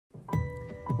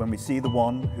When we see the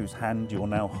one whose hand you're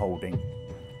now holding,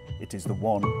 it is the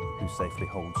one who safely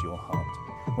holds your heart.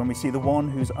 When we see the one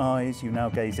whose eyes you now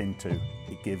gaze into,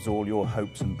 it gives all your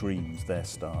hopes and dreams their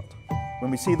start. When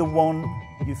we see the one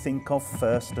you think of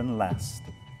first and last,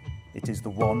 it is the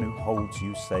one who holds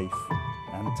you safe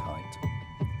and tight.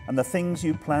 And the things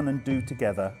you plan and do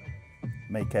together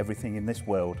make everything in this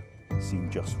world seem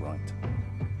just right.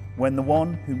 When the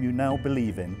one whom you now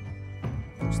believe in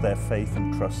puts their faith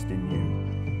and trust in you,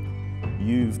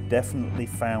 you've definitely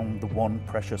found the one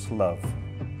precious love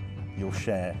you'll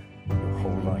share your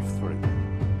whole life through.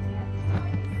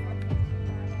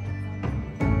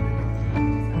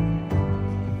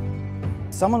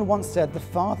 Someone once said the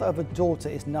father of a daughter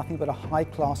is nothing but a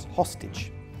high-class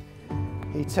hostage.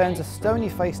 He turns a stony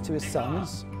face to his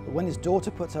sons, but when his daughter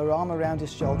puts her arm around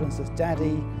his shoulder and says,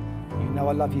 "Daddy, you know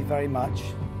I love you very much,"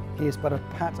 he is but a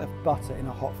pat of butter in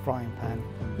a hot frying pan.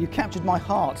 You captured my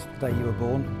heart the day you were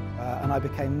born, and I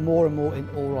became more and more in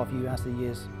awe of you as the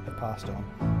years have passed on.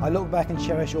 I look back and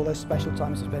cherish all those special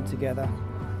times we spent together,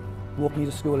 walking you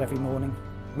to school every morning,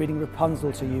 reading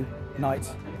Rapunzel to you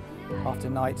night after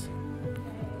night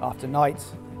after night,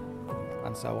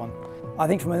 and so on. I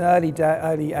think from an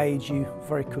early age you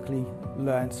very quickly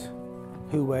learnt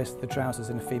who wears the trousers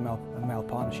in a female and male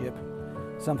partnership.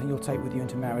 Something you'll take with you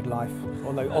into married life.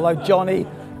 Although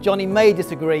Jonny may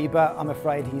disagree, but I'm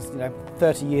afraid he's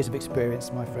 30 years of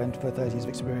experience, my friend, for 30 years of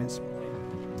experience.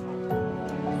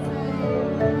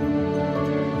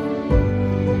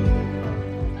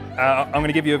 I'm going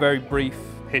to give you a very brief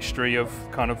history of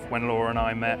kind of when Laura and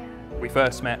I met. We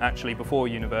first met actually before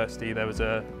university. There was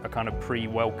a kind of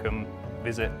pre-welcome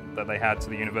visit that they had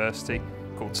to the university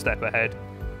called Step Ahead.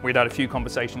 We'd had a few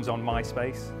conversations on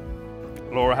MySpace.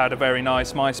 Laura had a very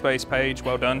nice MySpace page,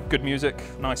 well done, good music,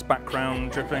 nice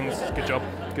background drippings, good job,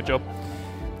 good job.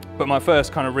 But my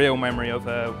first kind of real memory of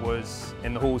her was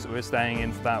in the halls that we were staying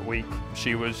in for that week.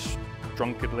 She was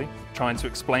drunkenly trying to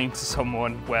explain to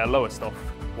someone where Lowestoft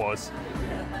was.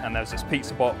 And there was this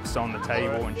pizza box on the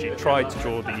table and she tried to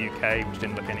draw the UK, which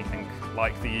didn't look anything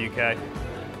like the UK.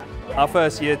 Our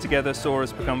first year together saw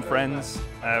us become friends.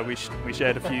 We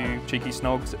shared a few cheeky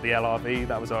snogs at the LRV,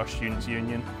 that was our students'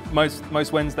 union.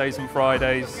 Most Wednesdays and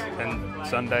Fridays and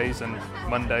Sundays and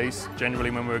Mondays, generally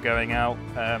when we were going out,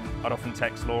 I'd often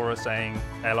text Laura saying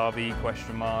LRV ?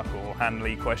 Or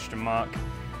Hanley ?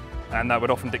 And that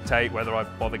would often dictate whether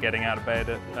I'd bother getting out of bed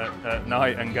at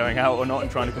night and going out or not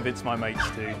and trying to convince my mates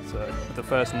to. So the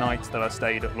first night that I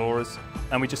stayed at Laura's,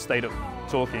 and we just stayed up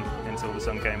talking until the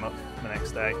sun came up the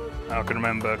next day. And I can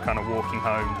remember kind of walking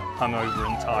home, hungover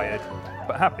and tired,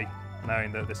 but happy,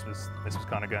 knowing that this was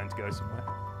kind of going to go somewhere.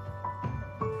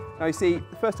 Now you see,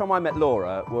 the first time I met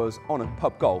Laura was on a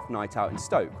pub golf night out in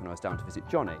Stoke when I was down to visit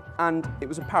Jonny. And it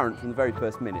was apparent from the very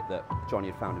first minute that Jonny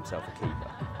had found himself a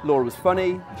keeper. Laura was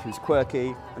funny, she was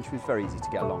quirky, and she was very easy to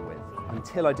get along with,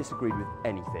 until I disagreed with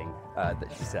anything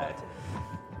that she said.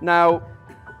 Now,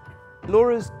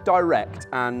 Laura's direct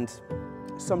and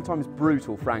sometimes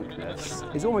brutal frankness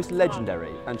is almost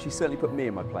legendary, and she certainly put me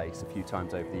in my place a few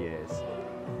times over the years.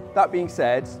 That being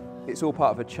said, it's all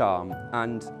part of her charm,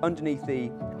 and underneath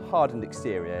the hardened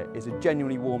exterior is a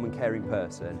genuinely warm and caring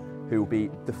person who will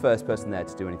be the first person there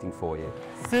to do anything for you.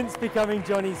 Since becoming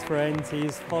Jonny's friend,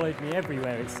 he's followed me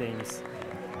everywhere, it seems.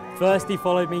 First he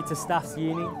followed me to Staff's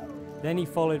uni, then he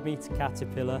followed me to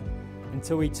Caterpillar,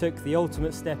 until he took the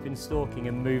ultimate step in stalking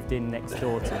and moved in next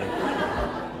door to me.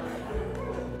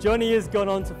 Jonny has gone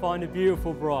on to find a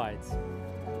beautiful bride,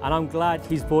 and I'm glad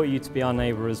he's brought you to be our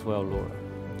neighbour as well, Laura.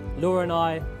 Laura and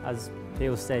I, as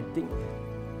Peel said,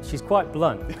 she's quite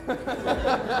blunt.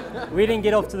 We didn't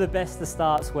get off to the best of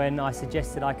starts when I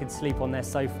suggested I could sleep on their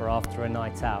sofa after a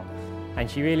night out. And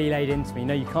she really laid into me,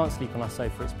 "No, you can't sleep on our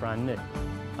sofa, it's brand new."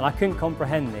 And I couldn't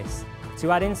comprehend this.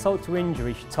 To add insult to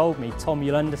injury, she told me, "Tom,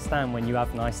 you'll understand when you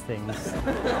have nice things."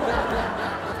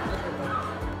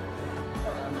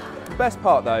 The best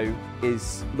part though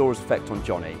is Laura's effect on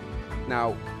Jonny.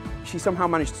 Now, she somehow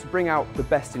managed to bring out the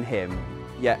best in him,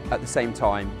 yet at the same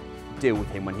time deal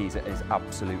with him when he's at his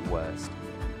absolute worst.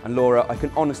 And Laura, I can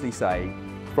honestly say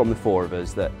from the four of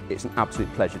us that it's an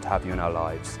absolute pleasure to have you in our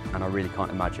lives, and I really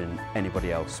can't imagine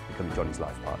anybody else becoming Jonny's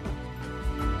life partner.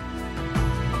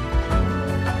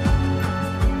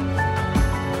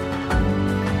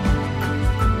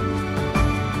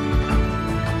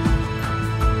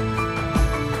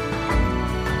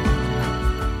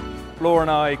 Laura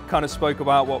and I kind of spoke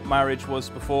about what marriage was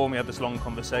before, and we had this long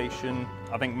conversation.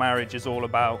 I think marriage is all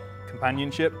about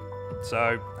companionship,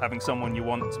 so having someone you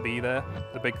want to be there,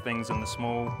 the big things and the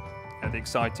small, the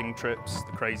exciting trips,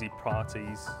 the crazy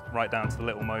parties, right down to the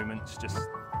little moments, just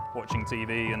watching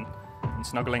TV and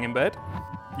snuggling in bed.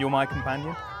 You're my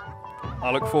companion.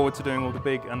 I look forward to doing all the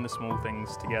big and the small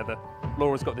things together.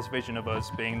 Laura's got this vision of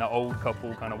us being that old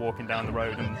couple kind of walking down the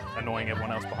road and annoying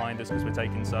everyone else behind us because we're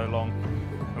taking so long.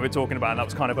 And we're talking about that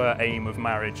was kind of her aim of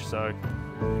marriage, so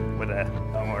we're there,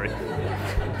 don't worry.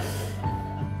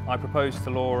 I proposed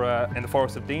to Laura in the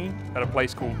Forest of Dean at a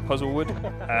place called Puzzlewood.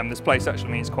 This place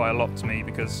actually means quite a lot to me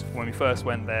because when we first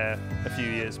went there a few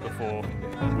years before,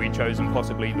 we'd chosen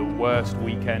possibly the worst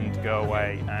weekend to go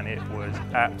away, and it was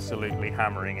absolutely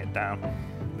hammering it down.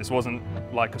 This wasn't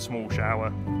like a small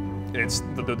shower. It's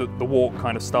the walk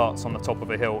kind of starts on the top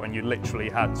of a hill, and you literally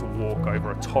had to walk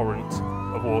over a torrent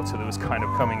of water that was kind of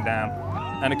coming down.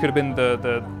 And it could have been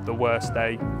the worst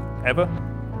day ever,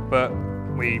 but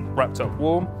we wrapped up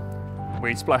warm,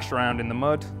 we splashed around in the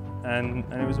mud, and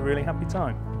it was a really happy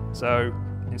time. So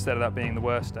instead of that being the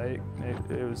worst day,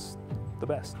 it was the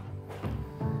best.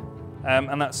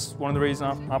 And that's one of the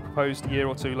reasons I proposed a year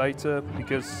or two later,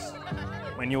 because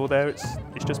when you're there, it's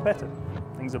just better.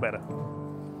 Things are better.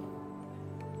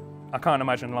 I can't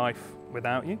imagine life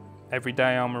without you. Every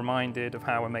day I'm reminded of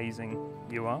how amazing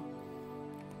you are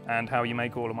and how you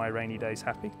make all of my rainy days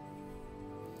happy.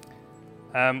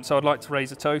 So I'd like to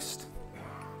raise a toast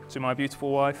to my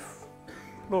beautiful wife,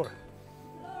 Laura.